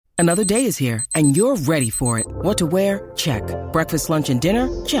Another day is here, and you're ready for it. What to wear? Check. Breakfast, lunch, and dinner?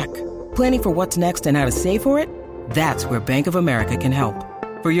 Check. Planning for what's next and how to save for it? That's where Bank of America can help.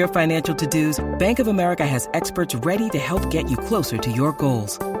 For your financial to-dos, Bank of America has experts ready to help get you closer to your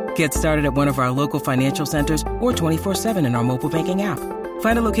goals. Get started at one of our local financial centers or 24/7 in our mobile banking app.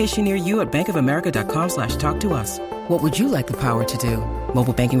 Find a location near you at bankofamerica.com/talktous. What would you like the power to do?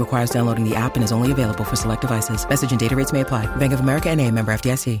 Mobile banking requires downloading the app and is only available for select devices. Message and data rates may apply. Bank of America N.A., member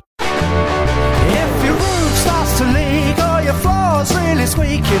FDIC. If your roof starts to leak or your floor's really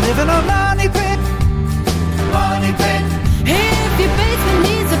squeaky, you live in a money pit. Money pit. If your basement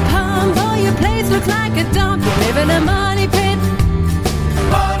needs a pump or your place looks like a dump, you live in a money pit.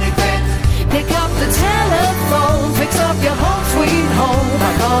 Money pit. Pick up the telephone, fix up your home sweet home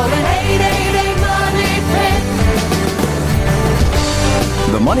by calling 888-MONEY-PIT.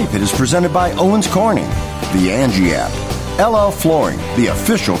 The Money Pit is presented by Owens Corning, the Angie app, LL Flooring, the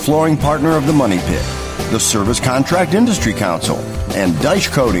official flooring partner of the Money Pit, the Service Contract Industry Council, and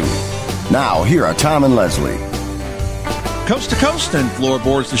Dyche Coating. Now, here are Tom and Leslie. Coast to coast and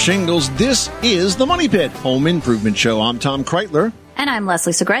floorboards to shingles, this is the Money Pit Home Improvement Show. I'm Tom Kreitler. And I'm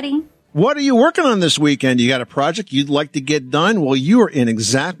Leslie Segretti. What are you working on this weekend? You got a project you'd like to get done? Well, you are in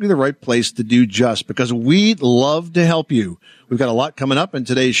exactly the right place to do just, because we'd love to help you. We've got a lot coming up in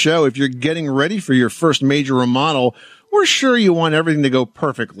today's show. If you're getting ready for your first major remodel, we're sure you want everything to go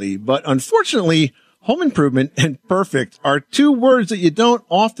perfectly. But unfortunately, home improvement and perfect are two words that you don't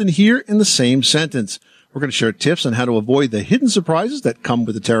often hear in the same sentence. We're going to share tips on how to avoid the hidden surprises that come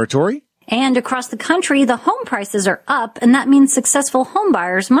with the territory. And across the country, the home prices are up, and that means successful home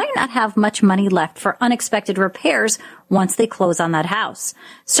buyers might not have much money left for unexpected repairs once they close on that house.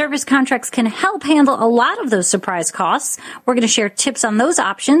 Service contracts can help handle a lot of those surprise costs. We're going to share tips on those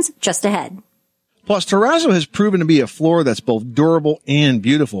options just ahead. Plus, Terrazzo has proven to be a floor that's both durable and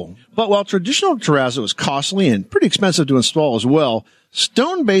beautiful. But while traditional Terrazzo is costly and pretty expensive to install as well,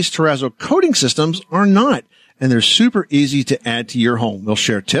 stone-based Terrazzo coating systems are not, and they're super easy to add to your home. We'll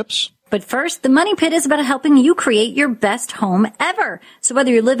share tips. But first, the Money Pit is about helping you create your best home ever. So whether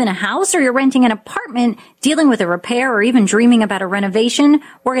you live in a house or you're renting an apartment, dealing with a repair, or even dreaming about a renovation,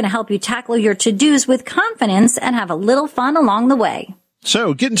 we're going to help you tackle your to-dos with confidence and have a little fun along the way.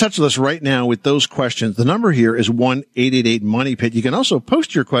 So get in touch with us right now with those questions. The number here is 1-888-MONEY-PIT. You can also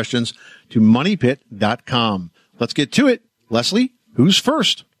post your questions to moneypit.com. Let's get to it. Leslie, who's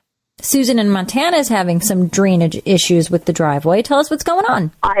first? Susan in Montana is having some drainage issues with the driveway. Tell us what's going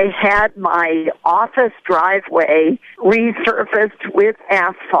on. I had my office driveway resurfaced with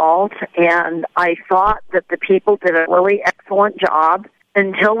asphalt, and I thought that the people did a really excellent job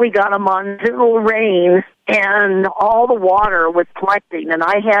until we got a monsoonal rain and all the water was collecting, and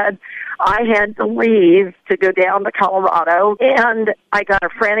I had to leave to go down to Colorado, and I got a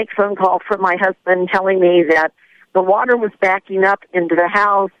frantic phone call from my husband telling me that the water was backing up into the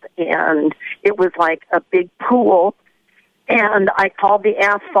house, and it was like a big pool. And I called the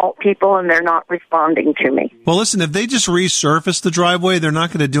asphalt people, and they're not responding to me. Well, listen, if they just resurface the driveway, they're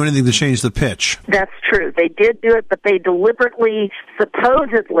not going to do anything to change the pitch. That's true. They did do it, but they deliberately,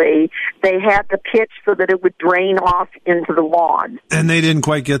 supposedly, they had the pitch so that it would drain off into the lawn. And they didn't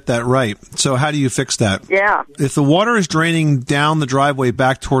quite get that right. So how do you fix that? Yeah. If the water is draining down the driveway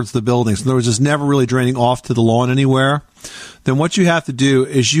back towards the buildings, in other words, it's never really draining off to the lawn anywhere, then what you have to do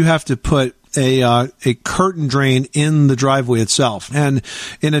is you have to put a curtain drain in the driveway itself. And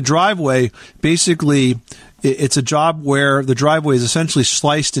in a driveway, basically, it's a job where the driveway is essentially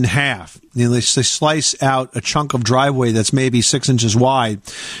sliced in half. You know, they slice out a chunk of driveway that's maybe 6 inches wide,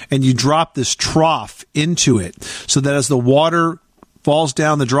 and you drop this trough into it so that as the water falls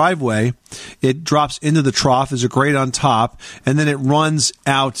down the driveway, it drops into the trough, there's a grate on top, and then it runs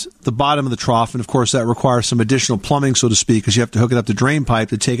out the bottom of the trough. And of course, that requires some additional plumbing, so to speak, because you have to hook it up to drain pipe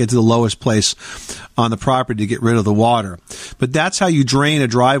to take it to the lowest place on the property to get rid of the water. But that's how you drain a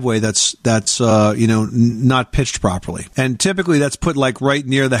driveway that's not pitched properly. And typically that's put like right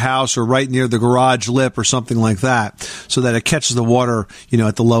near the house or right near the garage lip or something like that, so that it catches the water,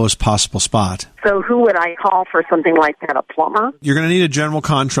 at the lowest possible spot. So who would I call for something like that? A plumber? You're going to need a general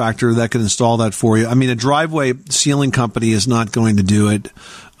contractor that can install that for you. I mean, a driveway sealing company is not going to do it.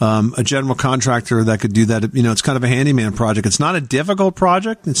 A general contractor that could do that, it's kind of a handyman project. It's not a difficult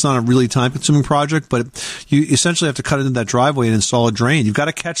project. It's not a really time-consuming project, but you essentially have to cut into that driveway and install a drain. You've got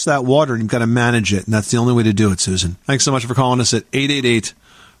to catch that water, and you've got to manage it, and that's the only way to do it, Susan. Thanks so much for calling us at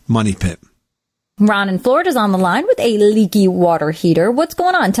 888-MONEY-PIT. Ron in Florida is on the line with a leaky water heater. What's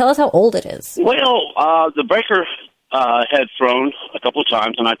going on? Tell us how old it is. Well, the breaker had thrown a couple of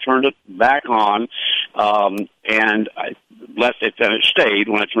times, and I turned it back on, and left it, then it stayed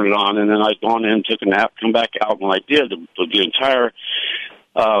when I turned it on, and then I'd gone in, took a nap, come back out. When I did, the entire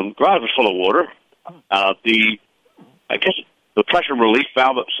garage was full of water. I guess the pressure relief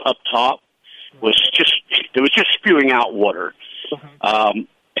valve up top was just spewing out water.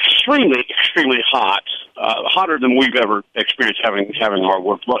 Extremely, extremely hot, hotter than we've ever experienced having our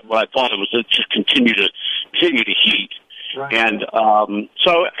work. What I thought it just continue to heat. Right. And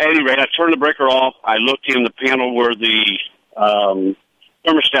so, at any rate, I turned the breaker off. I looked in the panel where the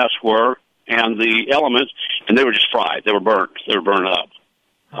thermostats were and the elements, and they were just fried. They were burnt. They were burned up.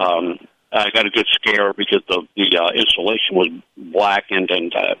 I got a good scare because the installation was black and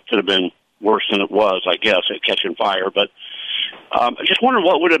could have been worse than it was, I guess, at catching fire. But I just wondered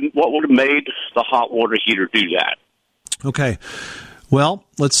what would have made the hot water heater do that. Okay. Well,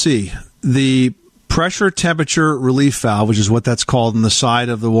 let's see. The pressure temperature relief valve, which is what that's called on the side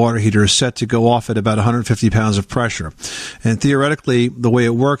of the water heater, is set to go off at about 150 pounds of pressure. And theoretically, the way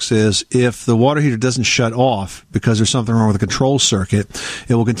it works is if the water heater doesn't shut off because there's something wrong with the control circuit,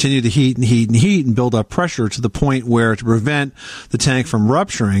 it will continue to heat and heat and heat and build up pressure to the point where, to prevent the tank from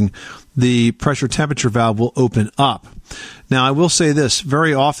rupturing, the pressure temperature valve will open up. Now, I will say this,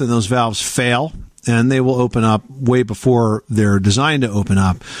 very often those valves fail, and they will open up way before they're designed to open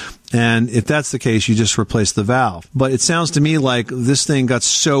up. And if that's the case, you just replace the valve. But it sounds to me like this thing got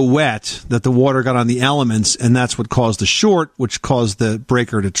so wet that the water got on the elements, and that's what caused the short, which caused the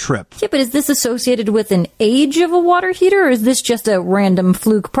breaker to trip. Yeah, but is this associated with an age of a water heater, or is this just a random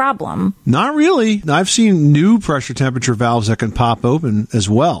fluke problem? Not really. I've seen new pressure temperature valves that can pop open as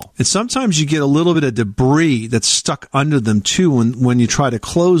well. And sometimes you get a little bit of debris that's stuck under them, too, when you try to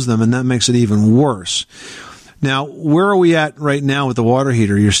close them, and that makes it even worse. Now, where are we at right now with the water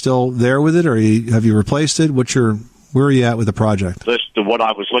heater? You're still there with it, or have you replaced it? Where are you at with the project? What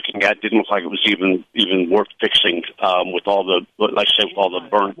I was looking at didn't look like it was even worth fixing with all the, like I said, with all the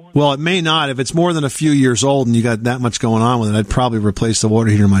burn. Well, it may not. If it's more than a few years old and you got that much going on with it, I'd probably replace the water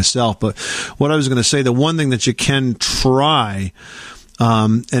heater myself. But what I was going to say, the one thing that you can try,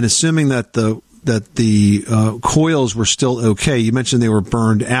 and assuming that the coils were still okay. You mentioned they were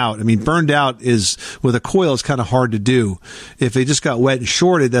burned out. I mean, burned out is, with a coil, is kind of hard to do. If they just got wet and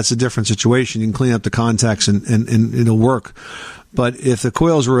shorted, that's a different situation. You can clean up the contacts and it'll work. But if the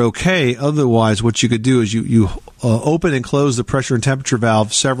coils were okay, otherwise, what you could do is you open and close the pressure and temperature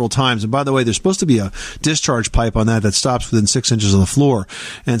valve several times. And by the way, there's supposed to be a discharge pipe on that stops within 6 inches of the floor.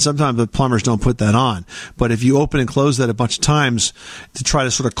 And sometimes the plumbers don't put that on. But if you open and close that a bunch of times to try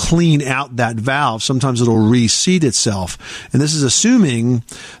to sort of clean out that valve, sometimes it'll reseat itself. And this is assuming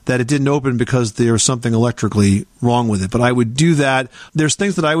that it didn't open because there was something electrically wrong with it. But I would do that. There's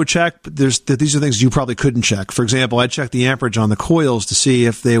things that I would check, but these are things you probably couldn't check. For example, I'd check the amperage on the coils to see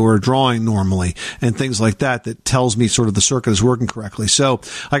if they were drawing normally and things like that tells me sort of the circuit is working correctly. So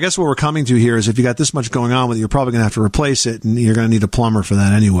I guess what we're coming to here is if you got this much going on with it, you're probably going to have to replace it, and you're going to need a plumber for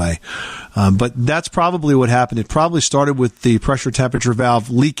that anyway. But that's probably what happened. It probably started with the pressure temperature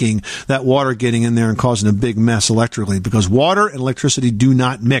valve leaking, that water getting in there and causing a big mess electrically, because water and electricity do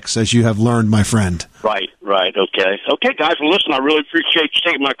not mix, as you have learned, my friend. Right. Okay, guys. Well, listen, I really appreciate you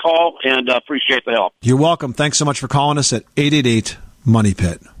taking my call and appreciate the help. You're welcome. Thanks so much for calling us at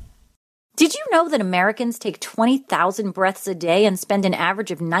 888-MONEY-PIT. Did you know that Americans take 20,000 breaths a day and spend an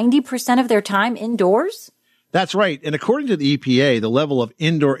average of 90% of their time indoors? That's right. And according to the EPA, the level of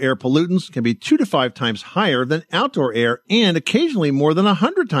indoor air pollutants can be 2 to 5 times higher than outdoor air, and occasionally more than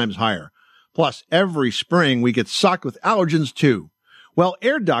 100 times higher. Plus, every spring we get socked with allergens too. Well,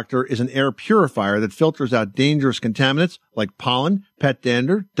 Air Doctor is an air purifier that filters out dangerous contaminants like pollen, pet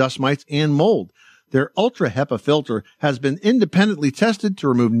dander, dust mites, and mold. Their Ultra HEPA filter has been independently tested to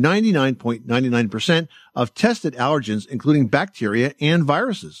remove 99.99% of tested allergens, including bacteria and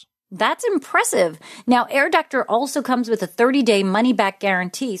viruses. That's impressive. Now, Air Doctor also comes with a 30-day money-back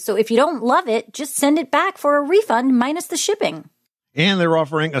guarantee, so if you don't love it, just send it back for a refund minus the shipping. And they're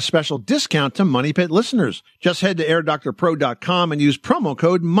offering a special discount to Money Pit listeners. Just head to airdoctorpro.com and use promo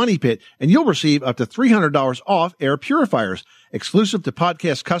code MONEYPIT, and you'll receive up to $300 off air purifiers. Exclusive to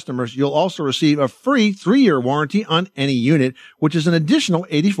podcast customers, you'll also receive a free 3-year warranty on any unit, which is an additional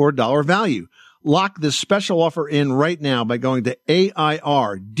 $84 value. Lock this special offer in right now by going to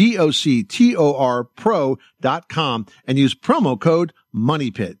airdoctorpro.com and use promo code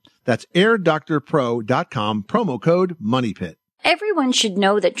MONEYPIT. That's airdoctorpro.com, promo code MONEYPIT. Everyone should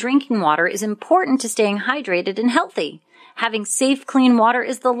know that drinking water is important to staying hydrated and healthy. Having safe, clean water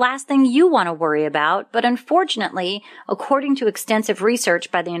is the last thing you want to worry about, but unfortunately, according to extensive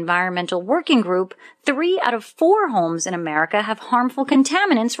research by the Environmental Working Group, 3 out of 4 homes in America have harmful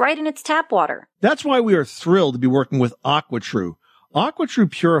contaminants right in its tap water. That's why we are thrilled to be working with AquaTrue.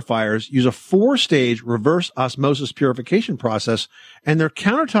 AquaTrue purifiers use a 4-stage reverse osmosis purification process, and their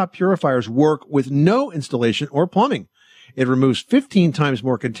countertop purifiers work with no installation or plumbing. It removes 15 times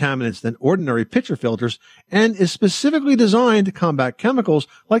more contaminants than ordinary pitcher filters and is specifically designed to combat chemicals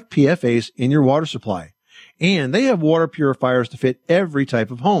like PFAS in your water supply. And they have water purifiers to fit every type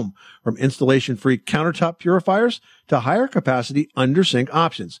of home, from installation-free countertop purifiers to higher capacity under-sink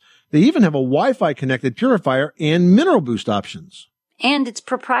options. They even have a Wi-Fi connected purifier and mineral boost options. And its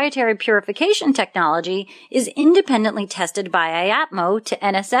proprietary purification technology is independently tested by IAPMO to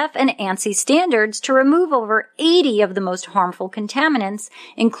NSF and ANSI standards to remove over 80 of the most harmful contaminants,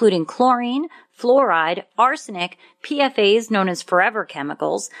 including chlorine, fluoride, arsenic, PFAS known as forever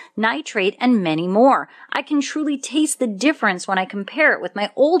chemicals, nitrate, and many more. I can truly taste the difference when I compare it with my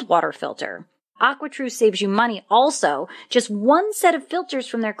old water filter. AquaTrue saves you money also. Just one set of filters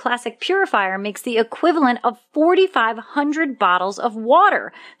from their classic purifier makes the equivalent of 4,500 bottles of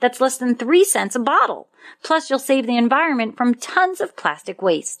water. That's less than 3 cents a bottle. Plus, you'll save the environment from tons of plastic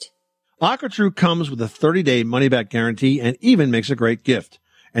waste. AquaTrue comes with a 30-day money-back guarantee and even makes a great gift.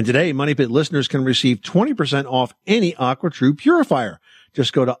 And today, Money Pit listeners can receive 20% off any AquaTrue purifier.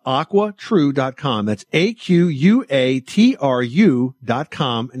 Just go to aquatrue.com. That's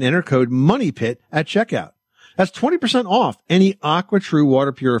AQUATRU.com and enter code MONEYPIT at checkout. That's 20% off any AquaTrue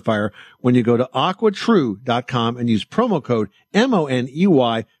water purifier when you go to aquatrue.com and use promo code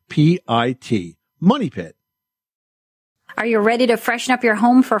MONEYPIT. MONEYPIT. Are you ready to freshen up your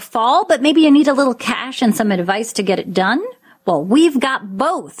home for fall, but maybe you need a little cash and some advice to get it done? Well, we've got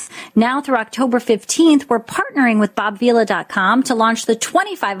both. Now through October 15th, we're partnering with BobVila.com to launch the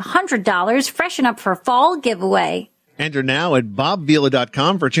 $2,500 Freshen Up for Fall giveaway. Enter now at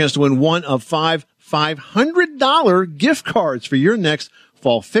BobVila.com for a chance to win one of 5 $500 gift cards for your next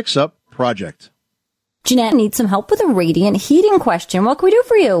fall fix-up project. Jeanette needs some help with a radiant heating question. What can we do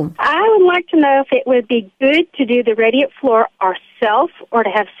for you? I would like to know if it would be good to do the radiant floor ourselves or to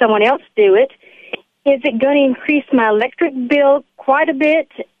have someone else do it. Is it going to increase my electric bill quite a bit?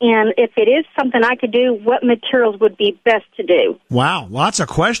 And if it is something I could do, what materials would be best to do? Wow, lots of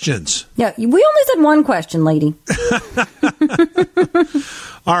questions. Yeah, we only said one question, lady.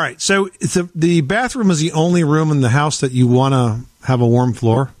 All right, so the bathroom is the only room in the house that you want to have a warm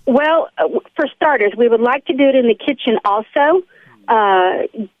floor? Well, for starters, we would like to do it in the kitchen also.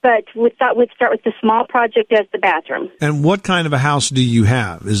 But we thought we'd start with the small project as the bathroom. And what kind of a house do you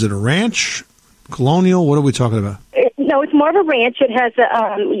have? Is it a ranch? Colonial? What are we talking about? No, it's more of a ranch. It has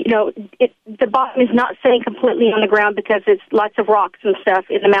the bottom is not sitting completely on the ground because it's lots of rocks and stuff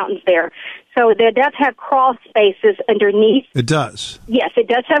in the mountains there. So it does have crawl spaces underneath. It does? Yes, it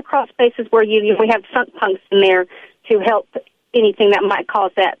does have crawl spaces where we have sump punks in there to help anything that might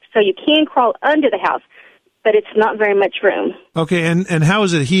cause that. So you can crawl under the house, but it's not very much room. Okay, and how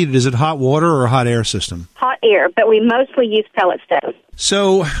is it heated? Is it hot water or a hot air system? Hot air, but we mostly use pellet stoves.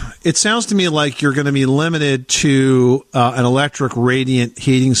 So it sounds to me like you're going to be limited to an electric radiant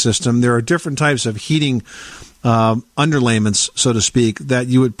heating system. There are different types of heating underlayments, so to speak, that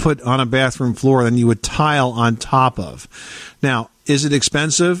you would put on a bathroom floor and you would tile on top of. Now, is it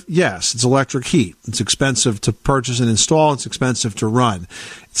expensive? Yes, it's electric heat. It's expensive to purchase and install. It's expensive to run.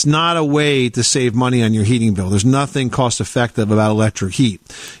 It's not a way to save money on your heating bill. There's nothing cost-effective about electric heat.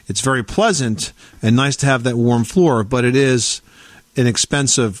 It's very pleasant and nice to have that warm floor, but it is an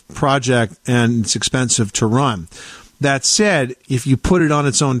expensive project and it's expensive to run. That said, if you put it on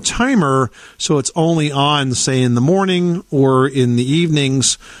its own timer, so it's only on, say, in the morning or in the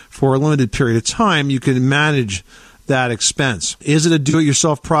evenings for a limited period of time, you can manage that expense. Is it a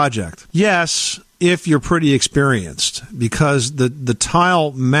do-it-yourself project? Yes, if you're pretty experienced, because the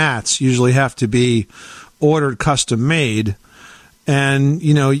tile mats usually have to be ordered custom-made, and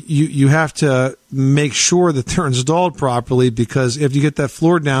you have to make sure that they're installed properly, because if you get that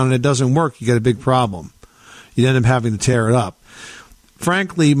floor down and it doesn't work, you get a big problem. You'd end up having to tear it up.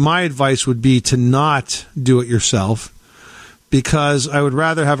 Frankly, my advice would be to not do it yourself, because I would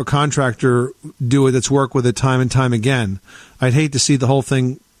rather have a contractor do it that's worked with it time and time again. I'd hate to see the whole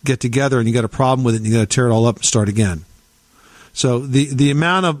thing get together and you got a problem with it and you got to tear it all up and start again. So the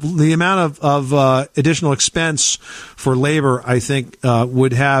amount of additional expense for labor, I think,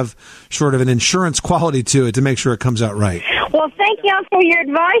 would have sort of an insurance quality to it to make sure it comes out right. Well, thank you for your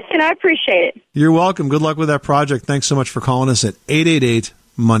advice, and I appreciate it. You're welcome. Good luck with that project. Thanks so much for calling us at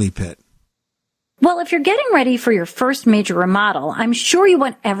 888-MONEY-PIT. Well, if you're getting ready for your first major remodel, I'm sure you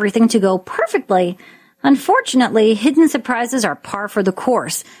want everything to go perfectly. Unfortunately, hidden surprises are par for the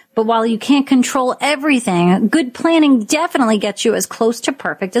course. But while you can't control everything, good planning definitely gets you as close to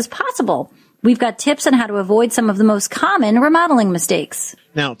perfect as possible. We've got tips on how to avoid some of the most common remodeling mistakes.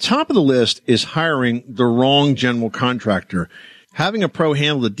 Now, top of the list is hiring the wrong general contractor. Having a pro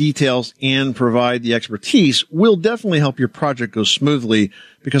handle the details and provide the expertise will definitely help your project go smoothly,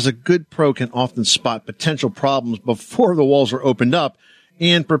 because a good pro can often spot potential problems before the walls are opened up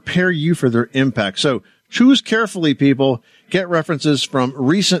and prepare you for their impact. So choose carefully, people. Get references from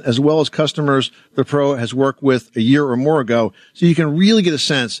recent as well as customers the pro has worked with a year or more ago, so you can really get a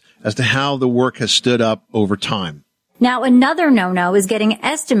sense as to how the work has stood up over time. Now, another no-no is getting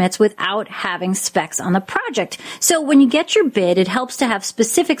estimates without having specs on the project. So when you get your bid, it helps to have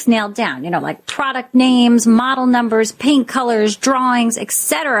specifics nailed down, like product names, model numbers, paint colors, drawings,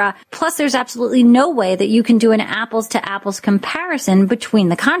 etc. Plus, there's absolutely no way that you can do an apples-to-apples comparison between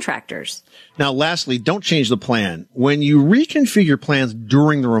the contractors. Now, lastly, don't change the plan. When you reconfigure plans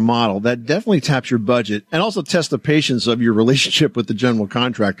during the remodel, that definitely taps your budget and also tests the patience of your relationship with the general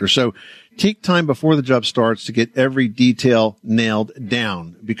contractor. So take time before the job starts to get every detail nailed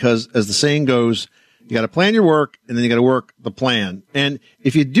down, because as the saying goes, you got to plan your work and then you got to work the plan. And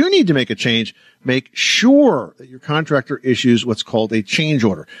if you do need to make a change, make sure that your contractor issues what's called a change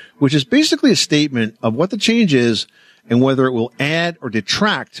order, which is basically a statement of what the change is and whether it will add or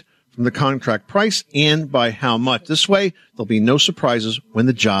detract from the contract price and by how much. This way, there'll be no surprises when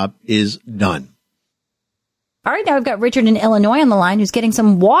the job is done. All right, now we've got Richard in Illinois on the line who's getting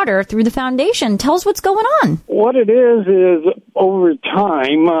some water through the foundation. Tell us what's going on. What it is over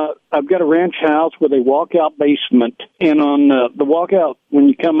time, I've got a ranch house with a walkout basement, and on the walkout, when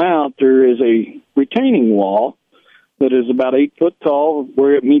you come out, there is a retaining wall that is about 8 foot tall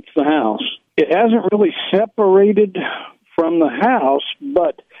where it meets the house. It hasn't really separated from the house,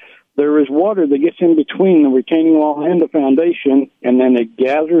 but there is water that gets in between the retaining wall and the foundation, and then it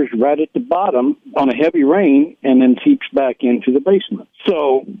gathers right at the bottom on a heavy rain and then seeps back into the basement.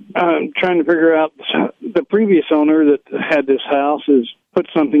 So I'm trying to figure out, the previous owner that had this house has put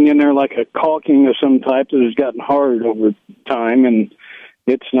something in there like a caulking of some type that has gotten hard over time, and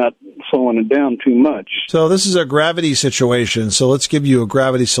it's not slowing it down too much. So this is a gravity situation. So let's give you a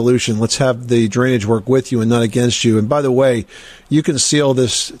gravity solution. Let's have the drainage work with you and not against you. And by the way, you can seal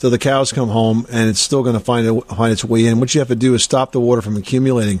this till the cows come home, and it's still going to find its way in. What you have to do is stop the water from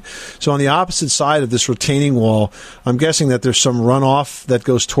accumulating. So on the opposite side of this retaining wall, I'm guessing that there's some runoff that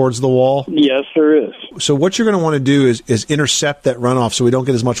goes towards the wall? Yes, there is. So what you're going to want to do is intercept that runoff so we don't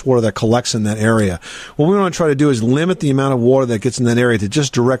get as much water that collects in that area. What we want to try to do is limit the amount of water that gets in that area to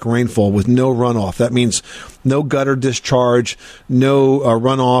just direct rainfall with no runoff. That means no gutter discharge, no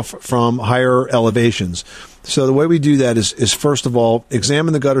runoff from higher elevations. So the way we do that is first of all,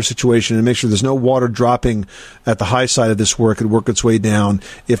 examine the gutter situation and make sure there's no water dropping at the high side of this where it could work its way down.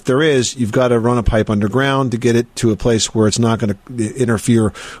 If there is, you've got to run a pipe underground to get it to a place where it's not going to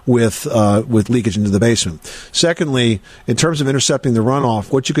interfere with leakage into the basement. Secondly, in terms of intercepting the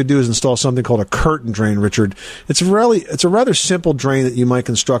runoff, what you could do is install something called a curtain drain, Richard. It's a rather simple drain that you might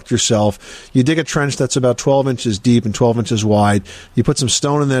construct yourself. You dig a trench that's about 12 inches deep and 12 inches wide. You put some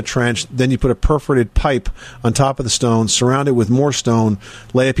stone in that trench, then you put a perforated pipe on top of the stone, surround it with more stone,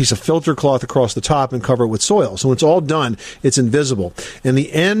 lay a piece of filter cloth across the top, and cover it with soil. So when it's all done, it's invisible. And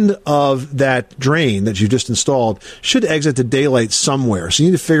the end of that drain that you just installed should exit to daylight somewhere. So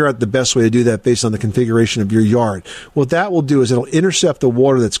you need to figure out the best way to do that based on the configuration of your yard. What that will do is it'll intercept the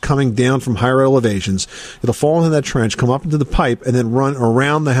water that's coming down from higher elevations. It'll fall into that trench, come up into the pipe, and then run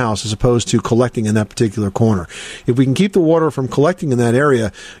around the house as opposed to collecting in that particular corner. If we can keep the water from collecting in that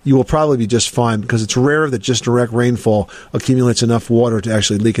area, you will probably be just fine, because it's rare that just direct rainfall accumulates enough water to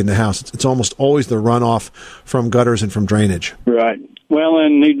actually leak in the house. It's almost always the runoff from gutters and from drainage. Right. Well,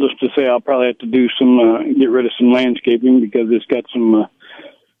 and needless to say, I'll probably have to do some, get rid of some landscaping, because it's got some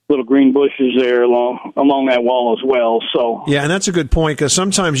little green bushes there along that wall as well. So yeah, and that's a good point, because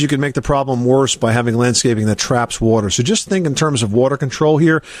sometimes you can make the problem worse by having landscaping that traps water. So just think in terms of water control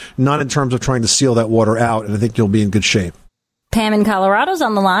here, not in terms of trying to seal that water out, and I think you'll be in good shape. Pam in Colorado's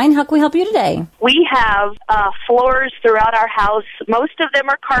on the line. How can we help you today? We have floors throughout our house. Most of them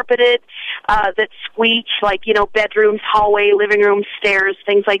are carpeted that squeak, like, bedrooms, hallway, living room, stairs,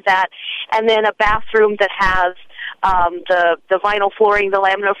 things like that. And then a bathroom that has the vinyl flooring, the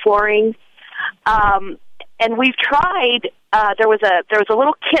laminate flooring. And we've tried, there was a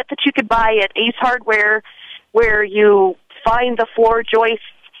little kit that you could buy at Ace Hardware where you find the floor joists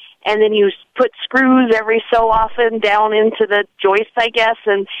and then you put screws every so often down into the joist, I guess,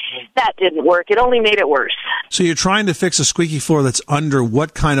 and that didn't work. It only made it worse. So you're trying to fix a squeaky floor that's under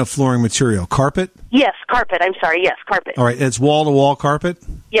what kind of flooring material? Carpet? Yes, carpet. I'm sorry. Yes, carpet. All right. It's wall-to-wall carpet?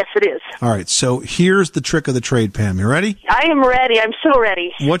 Yes, it is. All right. So here's the trick of the trade, Pam. You ready? I am ready. I'm so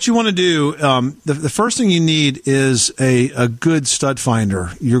ready. What you want to do, the first thing you need is a good stud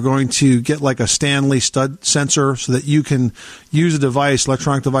finder. You're going to get like a Stanley stud sensor so that you can use a device,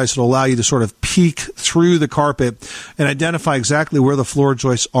 electronic device, that will allow you to sort of peek through the carpet and identify exactly where the floor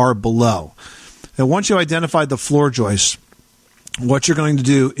joists are below. And once you identified the floor joists, what you're going to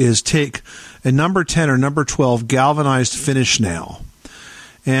do is take a number 10 or number 12 galvanized finish nail.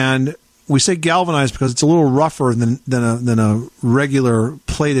 And we say galvanized because it's a little rougher than a regular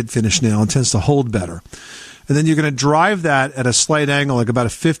plated finish nail and tends to hold better. And then you're going to drive that at a slight angle, like about a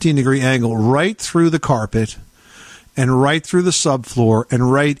 15-degree angle, right through the carpet and right through the subfloor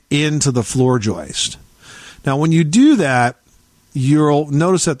and right into the floor joist. Now, when you do that, you'll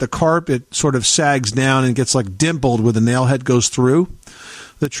notice that the carpet sort of sags down and gets like dimpled where the nail head goes through.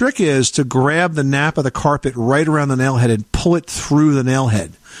 The trick is to grab the nap of the carpet right around the nail head and pull it through the nail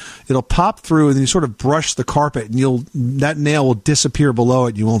head. It'll pop through, and then you sort of brush the carpet, and that nail will disappear below it,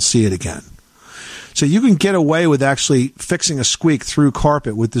 and you won't see it again. So you can get away with actually fixing a squeak through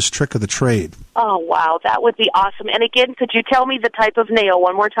carpet with this trick of the trade. Oh, wow. That would be awesome. And again, could you tell me the type of nail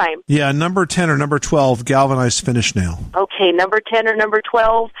one more time? Yeah, number 10 or number 12 galvanized finish nail. Okay, number 10 or number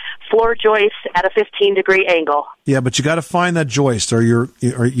 12 floor joist at a 15-degree angle. Yeah, but you got to find that joist, or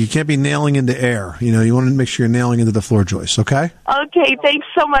you can't be nailing into air. You know, you want to make sure you're nailing into the floor joist, okay? Okay, thanks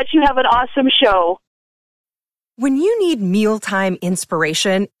so much. You have an awesome show. When you need mealtime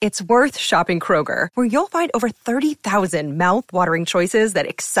inspiration, it's worth shopping Kroger, where you'll find over 30,000 mouth-watering choices that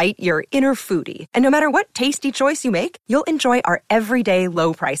excite your inner foodie. And no matter what tasty choice you make, you'll enjoy our everyday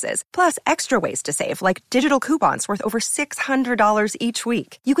low prices, plus extra ways to save, like digital coupons worth over $600 each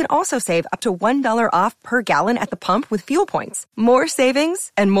week. You can also save up to $1 off per gallon at the pump with fuel points. More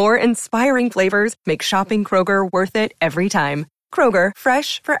savings and more inspiring flavors make shopping Kroger worth it every time. Kroger,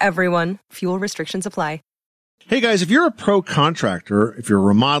 fresh for everyone. Fuel restrictions apply. Hey guys, if you're a pro contractor, if you're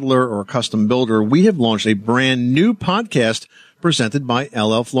a remodeler or a custom builder, we have launched a brand new podcast presented by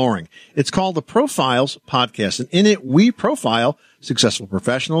LL Flooring. It's called the Profiles Podcast, and in it, we profile successful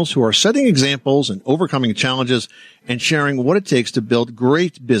professionals who are setting examples and overcoming challenges and sharing what it takes to build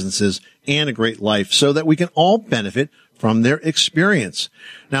great businesses and a great life so that we can all benefit from their experience.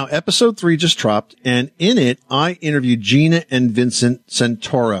 Now, episode 3 just dropped, and in it, I interviewed Gina and Vincent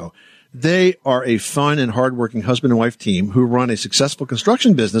Santoro. They are a fun and hardworking husband and wife team who run a successful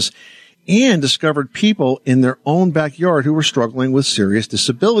construction business and discovered people in their own backyard who were struggling with serious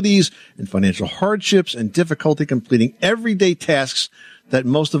disabilities and financial hardships and difficulty completing everyday tasks that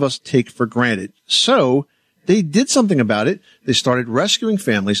most of us take for granted. So they did something about it. They started Rescuing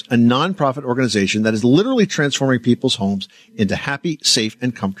Families, a nonprofit organization that is literally transforming people's homes into happy, safe,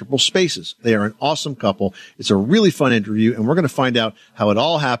 and comfortable spaces. They are an awesome couple. It's a really fun interview, and we're going to find out how it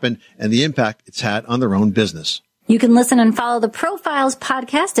all happened and the impact it's had on their own business. You can listen and follow the Profiles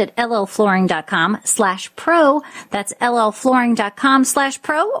podcast at llflooring.com/pro. That's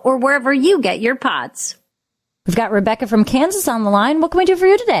llflooring.com/pro, or wherever you get your pods. We've got Rebecca from Kansas on the line. What can we do for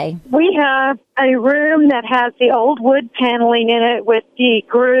you today? We have a room that has the old wood paneling in it with the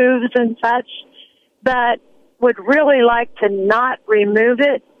grooves and such, but would really like to not remove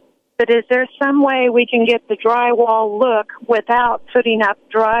it. But is there some way we can get the drywall look without putting up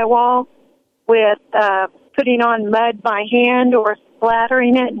drywall, with putting on mud by hand or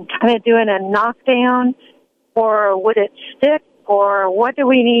splattering it and kind of doing a knockdown? Or would it stick? Or what do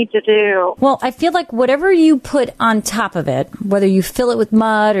we need to do? Well, I feel like whatever you put on top of it, whether you fill it with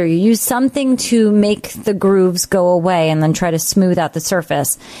mud or you use something to make the grooves go away and then try to smooth out the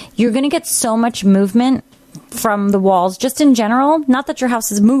surface, you're going to get so much movement from the walls just in general. Not that your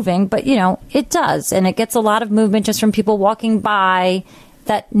house is moving, but, you know, it does. And it gets a lot of movement just from people walking by,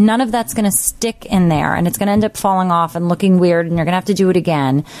 that none of that's going to stick in there. And it's going to end up falling off and looking weird, and you're going to have to do it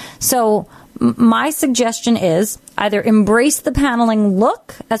again. So my suggestion is either embrace the paneling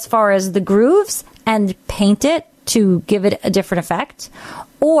look as far as the grooves and paint it to give it a different effect,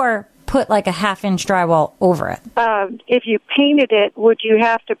 or put like a 1/2-inch drywall over it. If you painted it, would you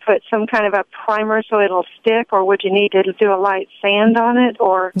have to put some kind of a primer so it'll stick, or would you need to do a light sand on it?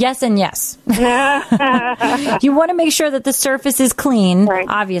 Or yes and yes. You want to make sure that the surface is clean, right,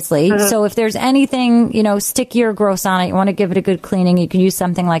 obviously. Mm-hmm. So if there's anything, you know, sticky or gross on it, you want to give it a good cleaning. You can use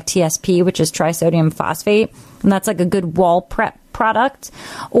something like TSP, which is trisodium phosphate, and that's like a good wall prep product,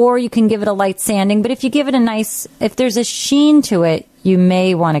 or you can give it a light sanding. But if you give it if there's a sheen to it, you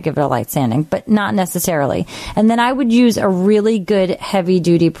may want to give it a light sanding, but not necessarily. And then I would use a really good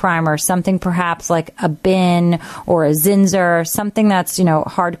heavy-duty primer, something perhaps like a Bin or a Zinsser, something that's,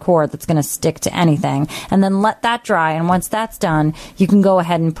 hardcore, that's going to stick to anything. And then let that dry, and once that's done, you can go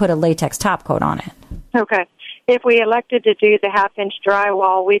ahead and put a latex top coat on it. Okay. If we elected to do the half-inch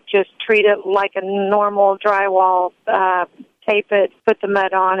drywall, we'd just treat it like a normal drywall, tape it, put the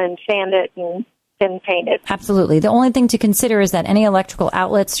mud on, and sand it, and then paint it. Absolutely. The only thing to consider is that any electrical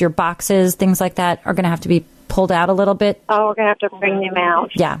outlets, your boxes, things like that, are going to have to be pulled out a little bit. Oh, we're going to have to bring them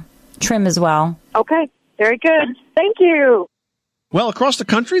out. Yeah. Trim as well. Okay. Very good. Thank you. Well, across the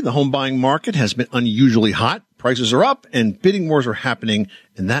country, the home buying market has been unusually hot. Prices are up and bidding wars are happening,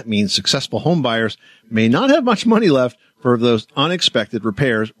 and that means successful home buyers may not have much money left for those unexpected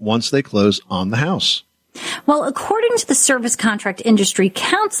repairs once they close on the house. Well, according to the Service Contract Industry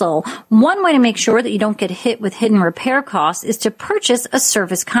Council, one way to make sure that you don't get hit with hidden repair costs is to purchase a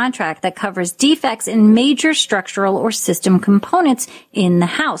service contract that covers defects in major structural or system components in the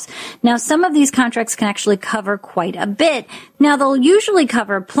house. Now, some of these contracts can actually cover quite a bit. Now, they'll usually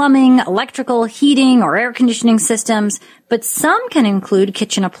cover plumbing, electrical, heating, or air conditioning systems, but some can include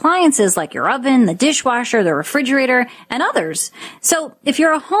kitchen appliances like your oven, the dishwasher, the refrigerator, and others. So if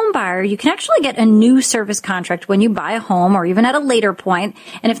you're a home buyer, you can actually get a new service contract when you buy a home or even at a later point.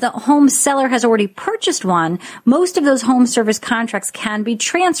 And if the home seller has already purchased one, most of those home service contracts can be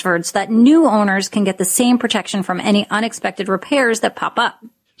transferred so that new owners can get the same protection from any unexpected repairs that pop up.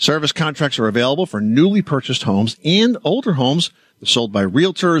 Service contracts are available for newly purchased homes and older homes. They're sold by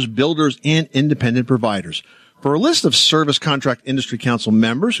realtors, builders, and independent providers. For a list of Service Contract Industry Council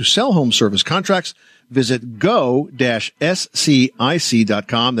members who sell home service contracts, visit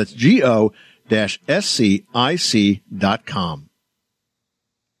go-scic.com. That's go-scic.com.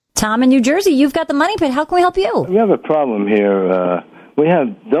 Tom in New Jersey, you've got the money pit. How can we help you? We have a problem here. We have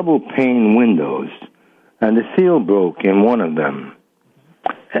double pane windows, and the seal broke in one of them.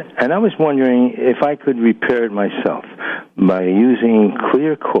 And I was wondering if I could repair it myself by using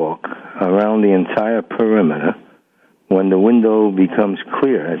clear caulk around the entire perimeter when the window becomes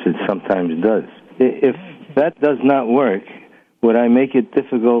clear, as it sometimes does. If that does not work, would I make it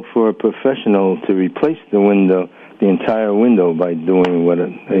difficult for a professional to replace the entire window, by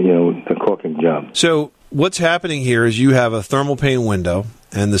doing a caulking job? So what's happening here is you have a thermal pane window,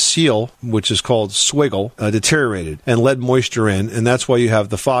 and the seal, which is called swiggle, deteriorated and let moisture in, and that's why you have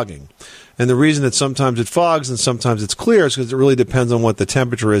the fogging. And the reason that sometimes it fogs and sometimes it's clear is because it really depends on what the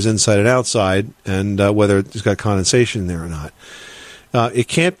temperature is inside and outside, and whether it's got condensation in there or not. It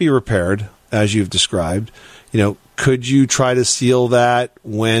can't be repaired, as you've described. Could you try to seal that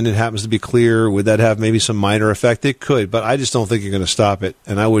when it happens to be clear? Would that have maybe some minor effect? It could, but I just don't think you're going to stop it,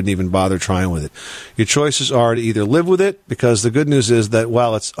 and I wouldn't even bother trying with it. Your choices are to either live with it, because the good news is that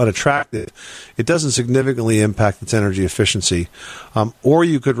while it's unattractive, it doesn't significantly impact its energy efficiency, or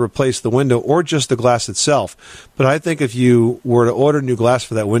you could replace the window or just the glass itself. But I think if you were to order new glass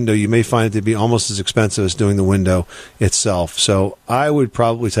for that window, you may find it to be almost as expensive as doing the window itself. So I would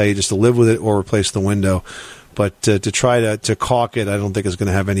probably tell you just to live with it or replace the window. But to try to caulk it, I don't think it's going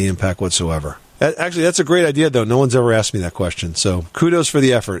to have any impact whatsoever. Actually, that's a great idea, though. No one's ever asked me that question. So kudos for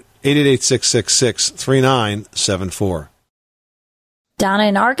the effort. 888-666-3974. Donna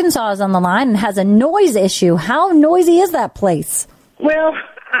in Arkansas is on the line and has a noise issue. How noisy is that place? Well,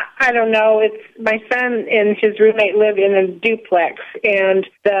 I don't know. It's my son and his roommate live in a duplex, and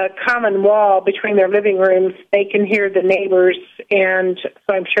the common wall between their living rooms, they can hear the neighbors, and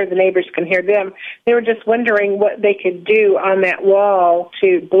so I'm sure the neighbors can hear them. They were just wondering what they could do on that wall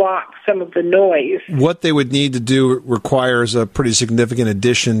to block some of the noise. What they would need to do requires a pretty significant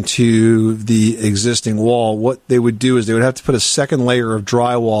addition to the existing wall. What they would do is they would have to put a second layer of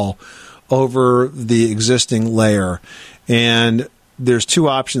drywall over the existing layer, and there's two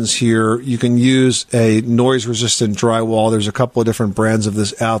options here. You can use a noise-resistant drywall. There's a couple of different brands of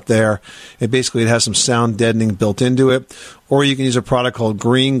this out there. It has some sound deadening built into it. Or you can use a product called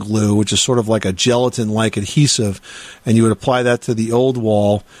green glue, which is sort of like a gelatin-like adhesive, and you would apply that to the old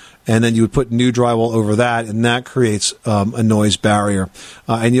wall, and then you would put new drywall over that, and that creates a noise barrier.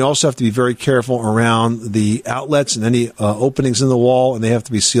 And you also have to be very careful around the outlets and any openings in the wall, and they have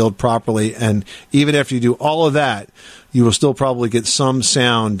to be sealed properly. And even after you do all of that, you will still probably get some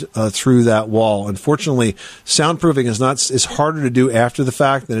sound through that wall. Unfortunately, soundproofing is harder to do after the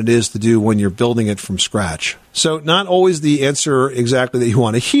fact than it is to do when you're building it from scratch. So not always the answer exactly that you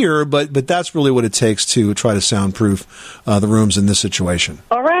want to hear, but that's really what it takes to try to soundproof the rooms in this situation.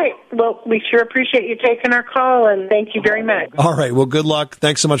 All right. Well, we sure appreciate you taking our call, and thank you very much. All right. Well, good luck.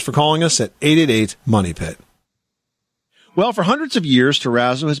 Thanks so much for calling us at 888-MONEY-PIT. Well, for hundreds of years,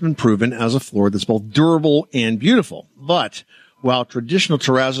 Terrazzo has been proven as a floor that's both durable and beautiful. But while traditional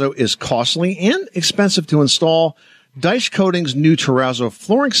Terrazzo is costly and expensive to install, Dyche Coating's new Terrazzo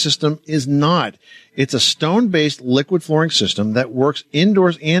flooring system is not. It's a stone-based liquid flooring system that works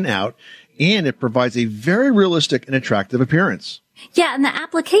indoors and out, and it provides a very realistic and attractive appearance. Yeah, and the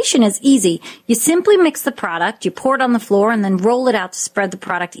application is easy. You simply mix the product, you pour it on the floor, and then roll it out to spread the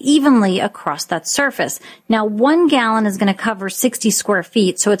product evenly across that surface. Now, 1 gallon is going to cover 60 square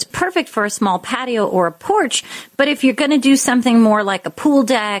feet, so it's perfect for a small patio or a porch. But if you're going to do something more like a pool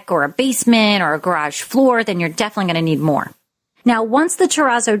deck or a basement or a garage floor, then you're definitely going to need more. Now, once the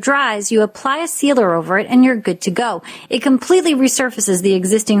Terrazzo dries, you apply a sealer over it and you're good to go. It completely resurfaces the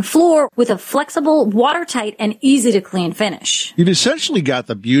existing floor with a flexible, watertight, and easy-to-clean finish. You've essentially got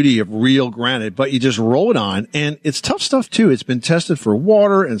the beauty of real granite, but you just roll it on, and it's tough stuff, too. It's been tested for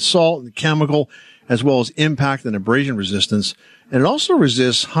water and salt and chemical, as well as impact and abrasion resistance, and it also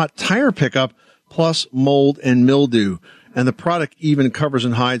resists hot tire pickup, plus mold and mildew. And the product even covers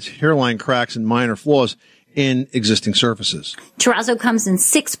and hides hairline cracks and minor flaws in existing surfaces. Terrazzo comes in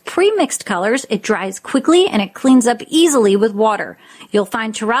 6 pre-mixed colors. It dries quickly and it cleans up easily with water. You'll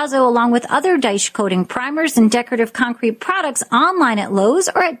find Terrazzo along with other Dyche Coating primers and decorative concrete products online at Lowe's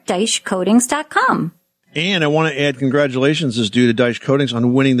or at DycheCoatings.com. And I want to add congratulations is due to Dyche Coatings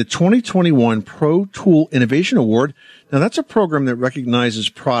on winning the 2021 Pro Tool Innovation Award. Now, that's a program that recognizes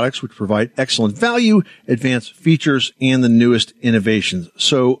products which provide excellent value, advanced features, and the newest innovations.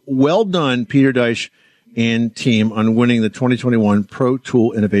 So well done, Peter Dyche and team, on winning the 2021 Pro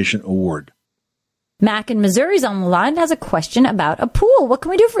Tool Innovation Award. Mac in Missouri's on the line has a question about a pool. What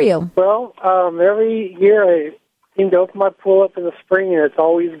can we do for you? Well, every year I seem to open my pool up in the spring and it's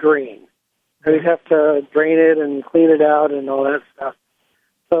always green. I have to drain it and clean it out and all that stuff.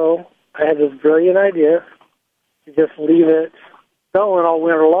 So I had this brilliant idea to just leave it going all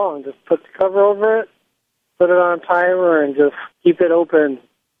winter long. Just put the cover over it, put it on a timer, and just keep it open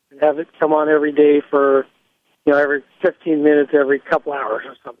and have it come on every day for, every 15 minutes, every couple hours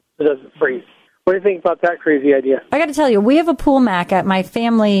or something. It doesn't freeze. What do you think about that crazy idea? I got to tell you, we have a pool, Mac, at my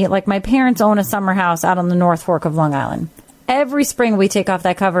family. Like, my parents own a summer house out on the North Fork of Long Island. Every spring we take off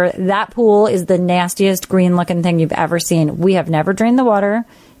that cover. That pool is the nastiest green-looking thing you've ever seen. We have never drained the water.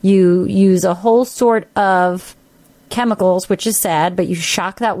 You use a whole sort of chemicals, which is sad, but you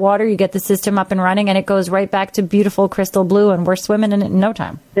shock that water, you get the system up and running, and it goes right back to beautiful crystal blue, and we're swimming in it in no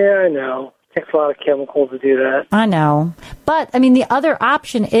time. Yeah, I know. It takes a lot of chemicals to do that. I know. But, the other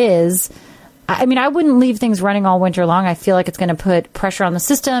option is, I wouldn't leave things running all winter long. I feel like it's going to put pressure on the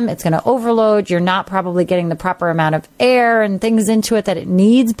system. It's going to overload. You're not probably getting the proper amount of air and things into it that it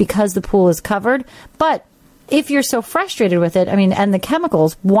needs because the pool is covered. But if you're so frustrated with it, and the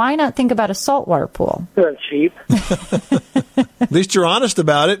chemicals, why not think about a saltwater pool? They're cheap. At least you're honest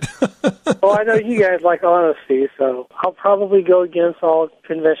about it. Well, I know you guys like honesty, so I'll probably go against all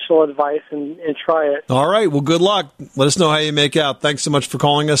conventional advice and try it. All right. Well, good luck. Let us know how you make out. Thanks so much for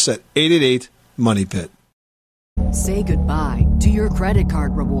calling us at 888-MONEY-PIT. Say goodbye to your credit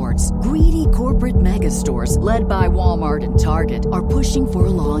card rewards. Greedy corporate mega stores, led by Walmart and Target, are pushing for a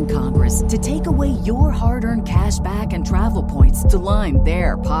law in Congress to take away your hard-earned cash back and travel points to line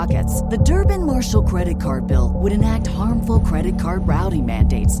their pockets. The Durbin-Marshall credit card bill would enact harmful credit card routing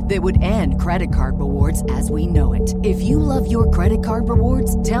mandates that would end credit card rewards as we know it. If you love your credit card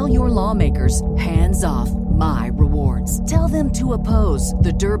rewards, tell your lawmakers, hands off my rewards. Tell them to oppose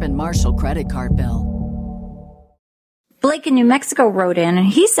the Durbin-Marshall credit card bill. Blake in New Mexico wrote in, and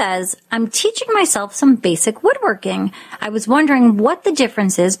he says, I'm teaching myself some basic woodworking. I was wondering what the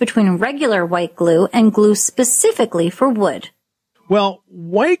difference is between regular white glue and glue specifically for wood. Well,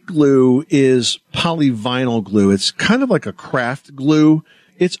 white glue is polyvinyl glue. It's kind of like a craft glue.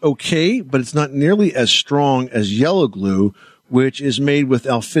 It's okay, but it's not nearly as strong as yellow glue, which is made with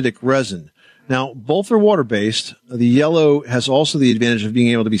alphytic resin. Now, both are water-based. The yellow has also the advantage of being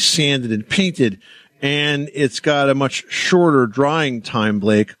able to be sanded and painted, and it's got a much shorter drying time,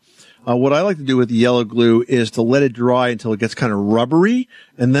 Blake. What I like to do with the yellow glue is to let it dry until it gets kind of rubbery,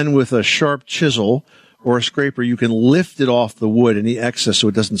 and then with a sharp chisel or a scraper, you can lift it off the wood, any excess, so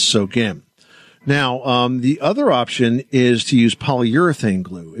it doesn't soak in. Now, the other option is to use polyurethane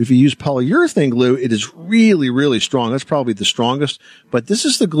glue. If you use polyurethane glue, it is really, really strong. That's probably the strongest, but this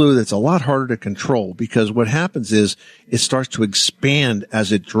is the glue that's a lot harder to control because what happens is it starts to expand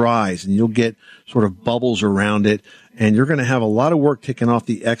as it dries and you'll get sort of bubbles around it and you're going to have a lot of work taken off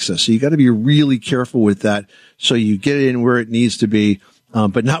the excess. So you got to be really careful with that so you get it in where it needs to be.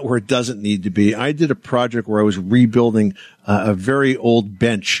 But not where it doesn't need to be. I did a project where I was rebuilding a very old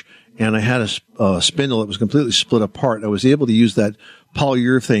bench and I had a spindle that was completely split apart. I was able to use that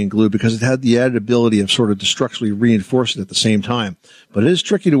polyurethane glue because it had the added ability of sort of to structurally reinforce it at the same time. But it is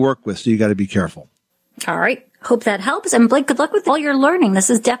tricky to work with, so you got to be careful. All right. Hope that helps. And Blake, good luck with all your learning. This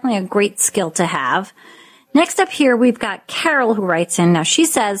is definitely a great skill to have. Next up here, we've got Carol who writes in. Now, she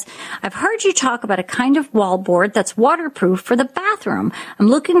says, I've heard you talk about a kind of wallboard that's waterproof for the bathroom. I'm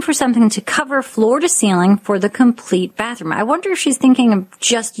looking for something to cover floor to ceiling for the complete bathroom. I wonder if she's thinking of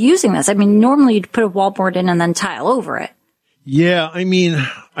just using this. I mean, normally you'd put a wallboard in and then tile over it. Yeah, I mean,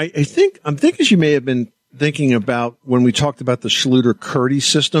 I'm thinking she may have been thinking about when we talked about the Schluter-Curdy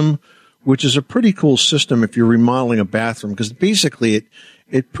system, which is a pretty cool system if you're remodeling a bathroom, because basically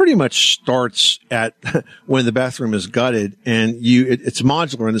it pretty much starts at when the bathroom is gutted, and it's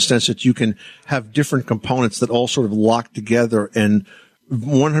modular in the sense that you can have different components that all sort of lock together and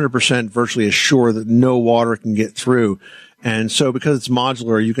 100% virtually assure that no water can get through. And so because it's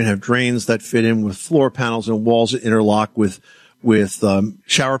modular, you can have drains that fit in with floor panels and walls that interlock with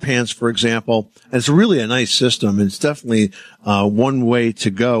shower pans, for example. And it's really a nice system. It's definitely one way to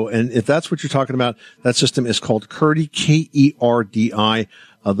go. And if that's what you're talking about, that system is called Curdy, Kerdi.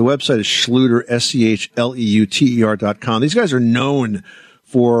 The website is Schluter, SCHLEUTER.com. These guys are known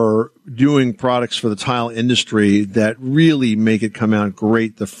for doing products for the tile industry that really make it come out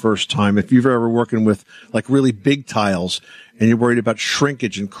great the first time. If you've ever working with like really big tiles and you're worried about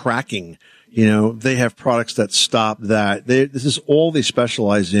shrinkage and cracking, you know, they have products that stop that. This is all they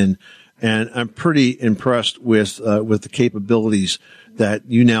specialize in. And I'm pretty impressed with the capabilities that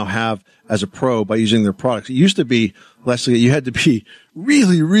you now have as a pro by using their products. It used to be, Leslie, you had to be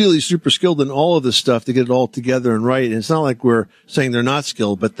really, really super skilled in all of this stuff to get it all together and right. And it's not like we're saying they're not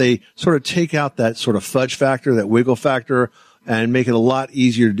skilled, but they sort of take out that sort of fudge factor, that wiggle factor, and make it a lot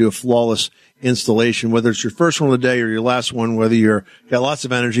easier to do a flawless installation, whether it's your first one of the day or your last one, whether you're got lots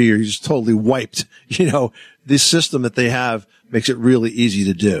of energy or you're just totally wiped. You know, this system that they have makes it really easy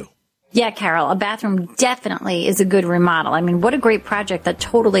to do. Yeah, Carol, a bathroom definitely is a good remodel. I mean, what a great project that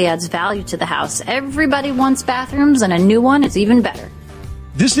totally adds value to the house. Everybody wants bathrooms, and a new one is even better.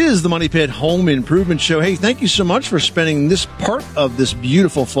 This is the Money Pit Home Improvement Show. Hey, thank you so much for spending this part of this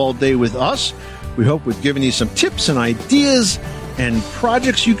beautiful fall day with us. We hope we've given you some tips and ideas and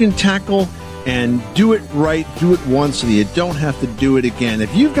projects you can tackle and do it right, do it once so that you don't have to do it again.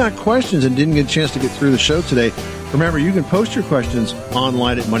 If you've got questions and didn't get a chance to get through the show today, remember, you can post your questions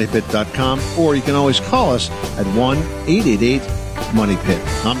online at moneypit.com, or you can always call us at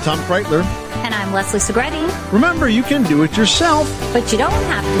 1-888-MONEYPIT. I'm Tom Kreitler. And I'm Leslie Segretti. Remember, you can do it yourself, but you don't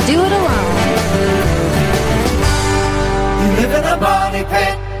have to do it alone. You live in a money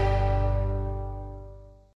pit.